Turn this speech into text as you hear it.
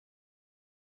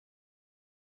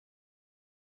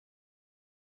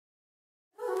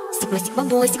Sigma, Sigma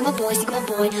boy, Sigma boy, Sigma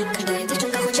boy. Каждая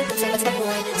девчонка хочет танцевать с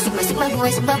тобой. Sigma, Sigma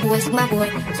boy, Sigma boy, Sigma boy.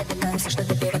 Я такая вся, что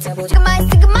ты певать забудь. Sigma,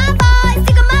 Sigma boy,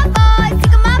 Sigma boy,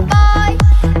 Sigma boy.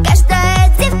 Каждая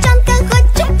девчонка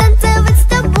хочет танцевать с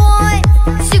тобой.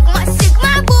 Sigma,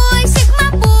 Sigma boy, Sigma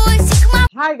boy, Sigma.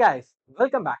 Hi guys,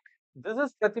 welcome back. This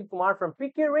is Pradeep Kumar from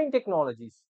PK Rain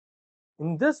Technologies.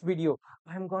 In this video,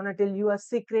 I'm gonna tell you a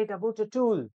secret about a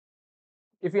tool.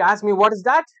 If you ask me what is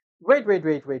that? Wait.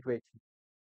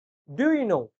 Do you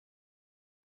know,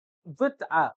 with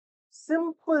a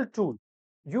simple tool,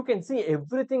 you can see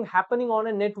everything happening on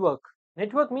a network.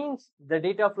 Network means the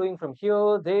data flowing from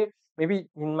here, there, maybe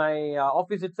in my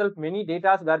office itself, many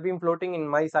data were being floating in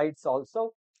my sites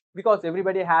also, because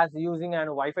everybody has using an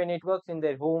Wi-Fi networks in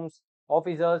their homes,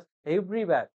 offices,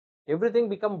 everywhere. Everything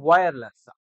become wireless.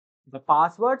 The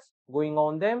passwords going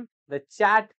on them, the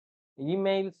chat,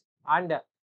 emails, and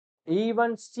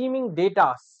even streaming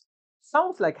data.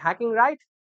 Sounds like hacking, right?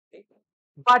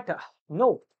 But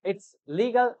no, it's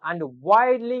legal and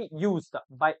widely used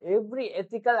by every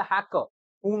ethical hacker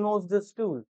who knows this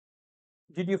tool.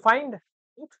 Did you find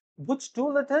it? Which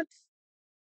tool it is?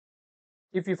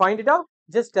 If you find it out,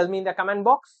 just tell me in the comment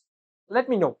box. Let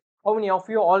me know how many of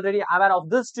you are already aware of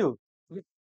this tool.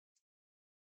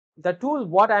 The tool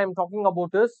what I am talking about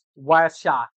is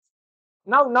Wireshark.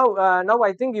 Now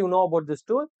I think you know about this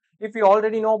tool. If you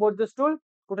already know about this tool,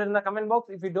 put it in the comment box.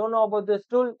 If you don't know about this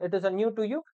tool, it is a new to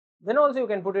you, then also you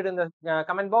can put it in the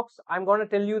comment box. I'm going to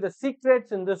tell you the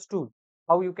secrets in this tool,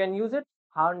 how you can use it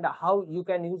and how you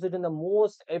can use it in the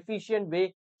most efficient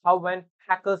way, how when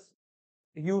hackers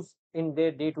use in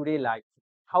their day-to-day life,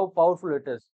 how powerful it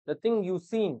is. The thing you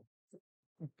seen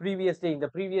previously in the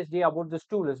previous day about this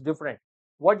tool is different.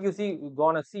 What you see, you're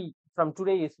gonna see from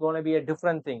today is gonna be a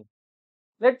different thing.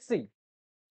 Let's see.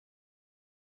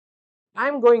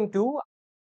 I'm going to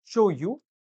show you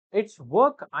its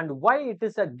work and why it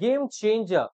is a game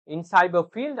changer in cyber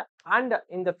field and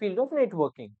in the field of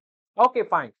networking. Okay,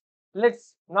 fine.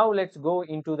 Let's go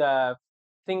into the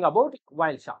thing about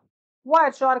Wireshark.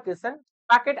 Wireshark is a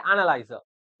packet analyzer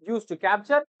used to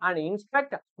capture and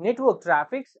inspect network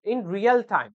traffics in real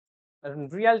time. In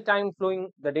real time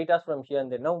flowing the data from here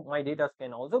and there. Now my data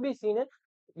can also be seen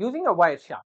using a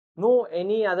Wireshark. No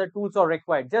any other tools are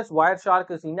required. Just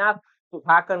Wireshark is enough to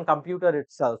hack on computer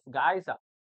itself, guys.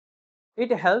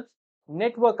 It helps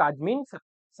network admins,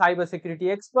 cybersecurity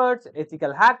experts,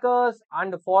 ethical hackers,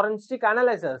 and forensic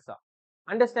analysts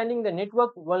understanding the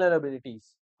network vulnerabilities.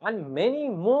 And many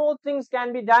more things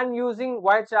can be done using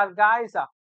Wireshark, guys.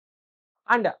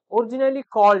 And originally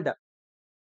called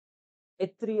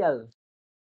Ethereal.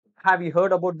 Have you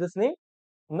heard about this name?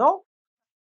 No?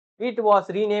 It was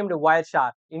renamed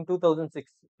Wireshark in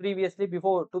 2006. Previously,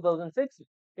 before 2006,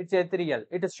 it's Ethereal.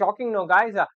 It is shocking now,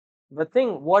 guys. The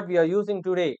thing what we are using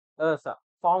today is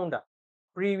found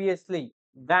previously.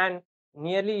 Then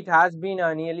nearly it has been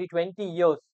nearly 20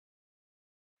 years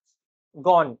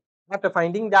gone after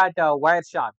finding that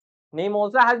Wireshark. Name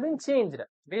also has been changed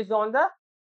based on the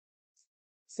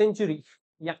century.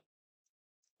 Yeah.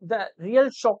 The real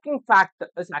shocking fact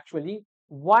is actually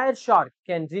Wireshark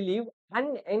can relieve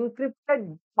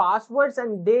unencrypted passwords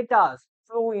and data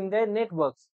flow in their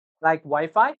networks like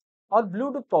Wi-Fi or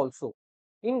Bluetooth also.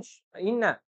 In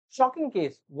a shocking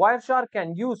case, Wireshark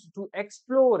can use to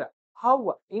explore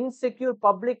how insecure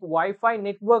public Wi-Fi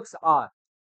networks are.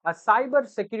 A cyber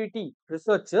security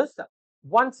researchers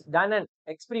once done an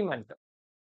experiment.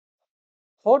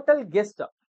 Hotel guest,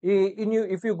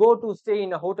 if you go to stay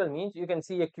in a hotel means you can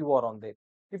see a QR on there.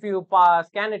 If you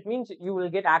scan it means you will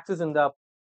get access in the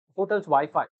hotel's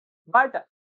Wi-Fi. But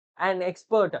an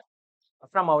expert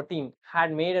from our team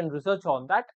had made a research on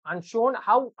that and shown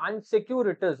how unsecure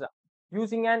it is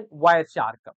using an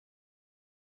Wireshark.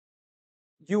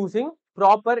 Using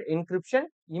proper encryption,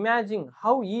 imagine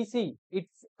how easy it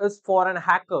is for an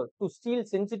hacker to steal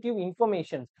sensitive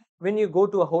information when you go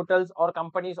to hotels or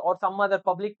companies or some other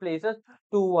public places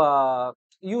to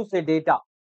use the data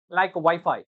like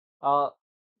Wi-Fi.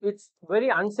 It's very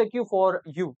unsecure for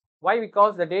you. Why?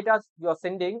 Because the data you're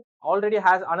sending already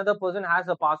has another person has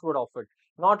a password of it,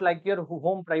 not like your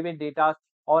home private data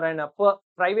or an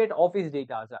private office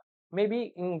data.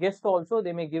 Maybe in guest also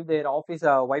they may give their office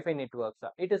Wi-Fi networks.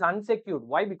 It is unsecured.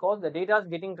 Why? Because the data is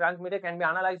getting transmitted can be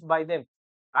analyzed by them.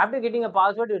 After getting a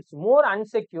password, it's more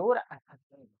unsecure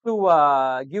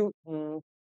to give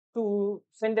to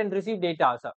send and receive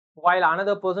data while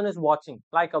another person is watching.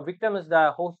 Like a victim is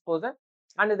the host person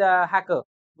and the hacker,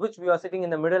 which we are sitting in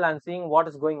the middle and seeing what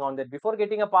is going on there. Before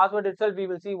getting a password itself, we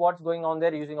will see what's going on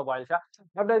there using a Wireshark.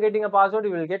 After getting a password,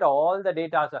 we will get all the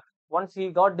data. Once he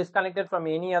got disconnected from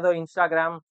any other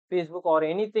Instagram, Facebook or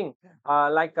anything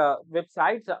like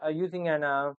websites using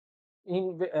an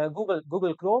in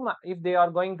Google Chrome, if they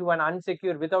are going to an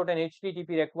unsecure without an HTTP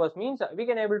request, means we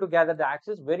can able to gather the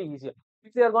access very easy.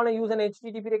 If they are going to use an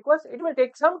HTTP request, it will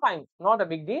take some time. Not a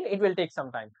big deal. It will take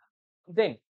some time.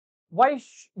 Then, why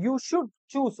you should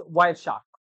choose Wireshark?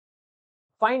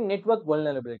 Find network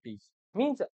vulnerabilities.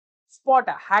 Means spot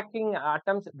hacking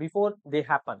attempts before they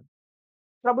happen.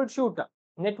 Troubleshoot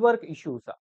network issues.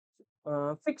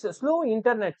 Fix slow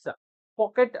internet,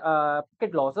 pocket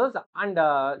losses, and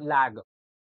lag.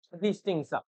 These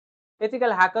things.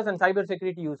 Ethical hackers and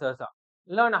cybersecurity users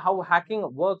learn how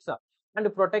hacking works and to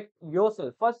protect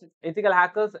yourself. First, ethical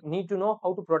hackers need to know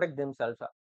how to protect themselves.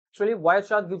 Actually,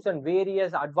 Wireshark gives them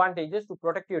various advantages to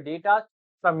protect your data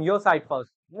from your side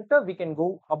first. Later, we can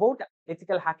go about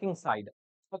ethical hacking side.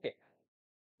 Okay,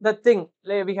 the thing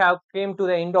we have came to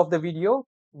the end of the video.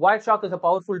 Wireshark is a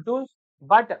powerful tool,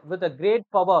 but with a great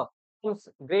power comes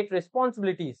great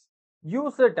responsibilities.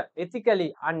 Use it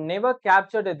ethically and never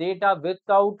capture the data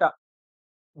without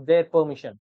their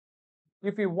permission.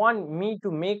 If you want me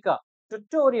to make a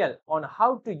tutorial on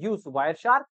how to use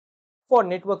Wireshark for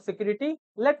network security,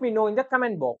 let me know in the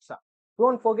comment box.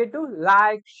 Don't forget to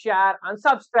like, share, and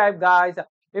subscribe, guys.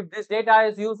 If this data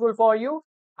is useful for you,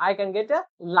 I can get a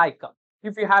like.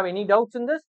 If you have any doubts in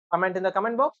this, comment in the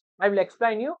comment box. I will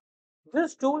explain you.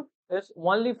 This tool is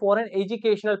only for an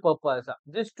educational purpose.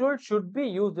 This tool should be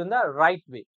used in the right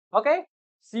way. Okay?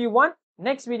 See you on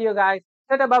next video, guys.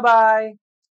 Bye bye.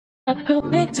 Who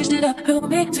make twist it up? Who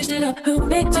make twist it up? Who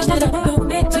make twist it up? Who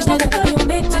make twist it up? Who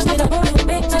make twist it up? Who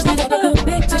make twist it up? Who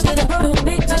make twist it up? Who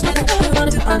make twist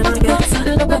it up?